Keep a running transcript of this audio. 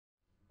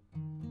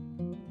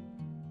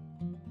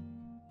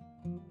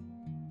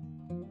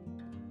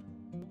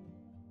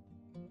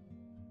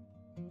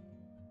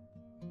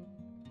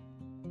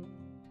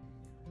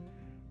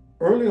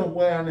Early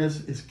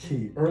awareness is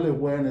key. Early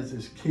awareness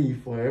is key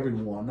for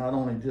everyone, not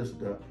only just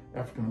the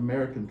African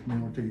American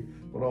community,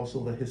 but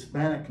also the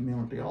Hispanic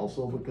community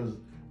also, because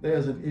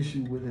there's an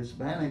issue with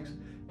Hispanics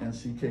and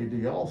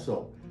CKD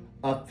also.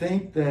 I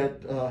think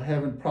that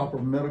having proper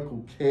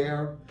medical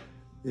care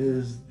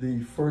is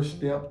the first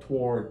step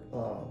toward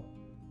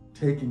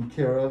taking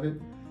care of it,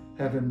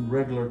 having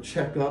regular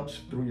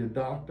checkups through your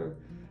doctor.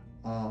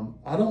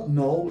 I don't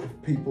know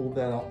if people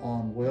that are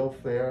on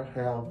welfare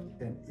have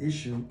an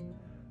issue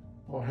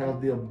or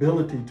have the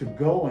ability to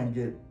go and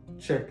get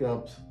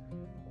checkups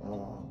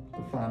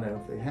to find out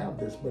if they have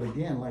this. But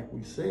again, like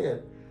we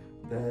said,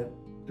 that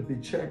to be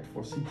checked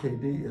for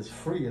CKD is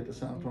free at the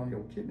San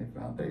Antonio Kidney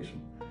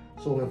Foundation.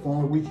 So if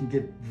only we can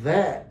get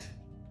that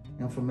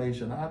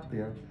information out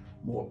there,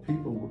 more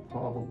people would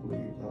probably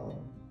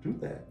do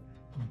that.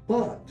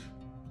 But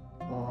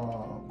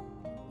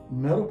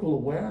medical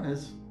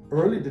awareness,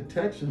 early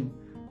detection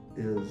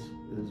is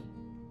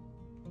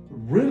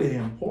really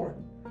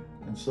important.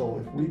 And so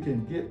if we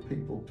can get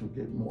people to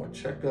get more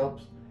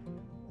checkups,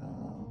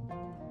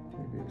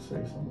 maybe it'll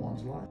save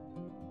someone's life.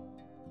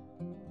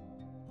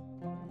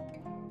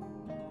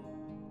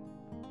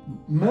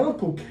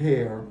 Medical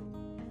care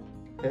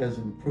has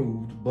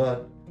improved,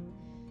 but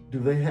do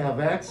they have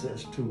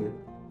access to it?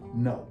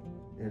 No,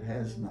 it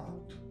has not.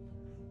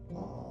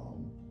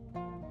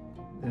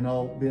 You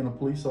know, being a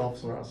police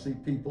officer, I see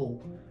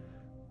people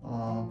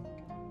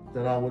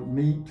that I would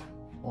meet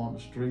on the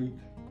street,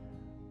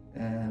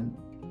 and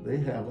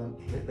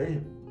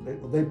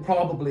they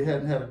probably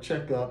hadn't had a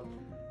checkup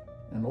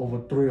in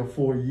over 3 or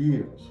 4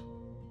 years.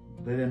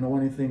 They didn't know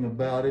anything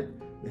about it.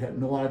 They had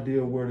no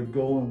idea where to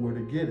go and where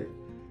to get it.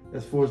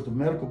 As far as the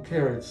medical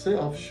care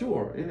itself,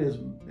 sure, it is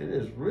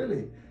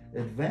really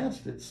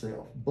advanced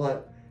itself,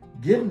 but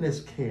getting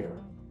this care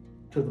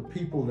to the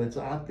people that's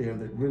out there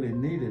that really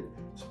need it,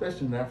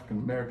 especially in the African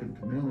American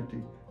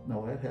community,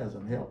 no, that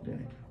hasn't helped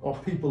any. Or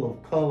people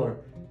of color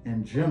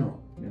in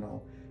general, you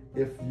know.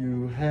 If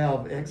you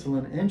have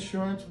excellent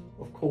insurance,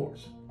 of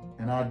course,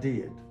 and I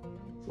did.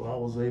 So I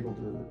was able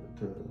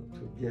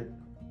to get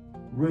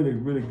really,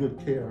 really good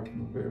care from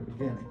the very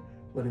beginning.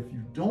 But if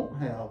you don't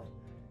have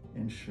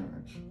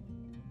insurance,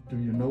 do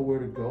you know where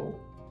to go?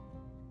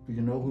 Do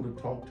you know who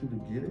to talk to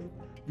get it?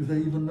 Do they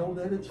even know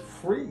that it's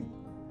free?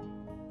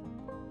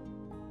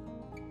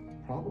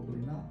 Probably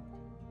not.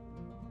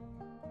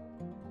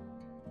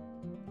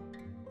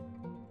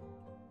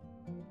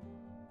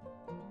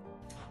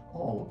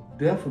 Oh,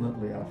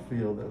 definitely I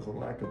feel there's a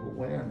lack of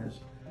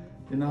awareness.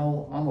 You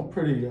know, I'm a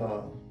pretty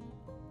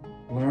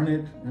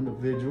learned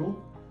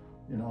individual,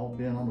 you know,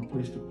 being on the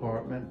police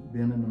department,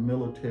 being in the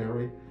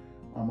military.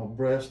 I'm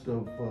abreast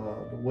of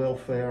the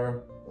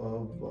welfare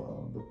of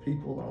the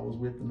people I was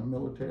with in the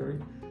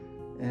military,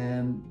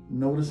 and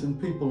noticing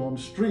people on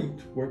the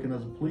street working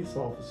as a police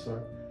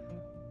officer,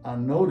 I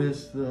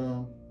noticed,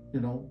 you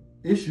know,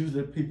 issues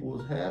that people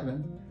was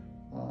having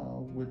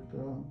with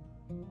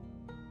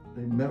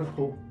the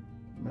medical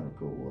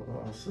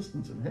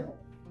assistance and help.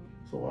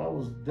 So I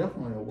was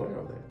definitely aware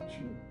of that,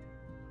 sure.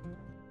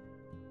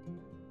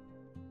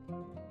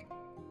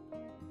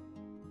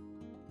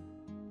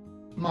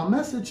 My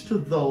message to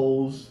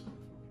those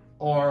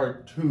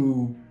are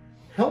to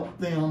help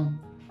them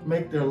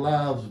make their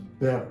lives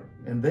better.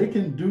 And they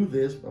can do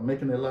this by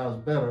making their lives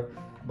better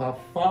by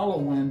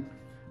following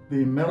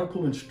the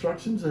medical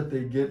instructions that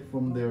they get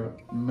from their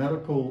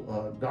medical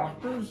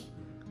doctors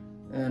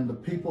and the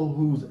people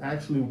who's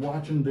actually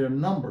watching their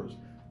numbers.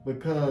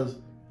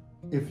 Because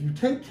if you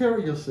take care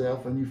of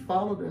yourself and you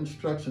follow the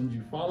instructions,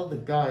 you follow the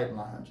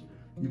guidelines,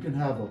 you can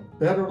have a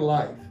better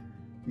life.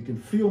 You can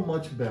feel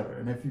much better.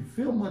 And if you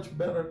feel much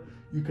better,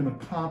 you can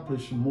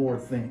accomplish more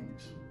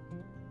things.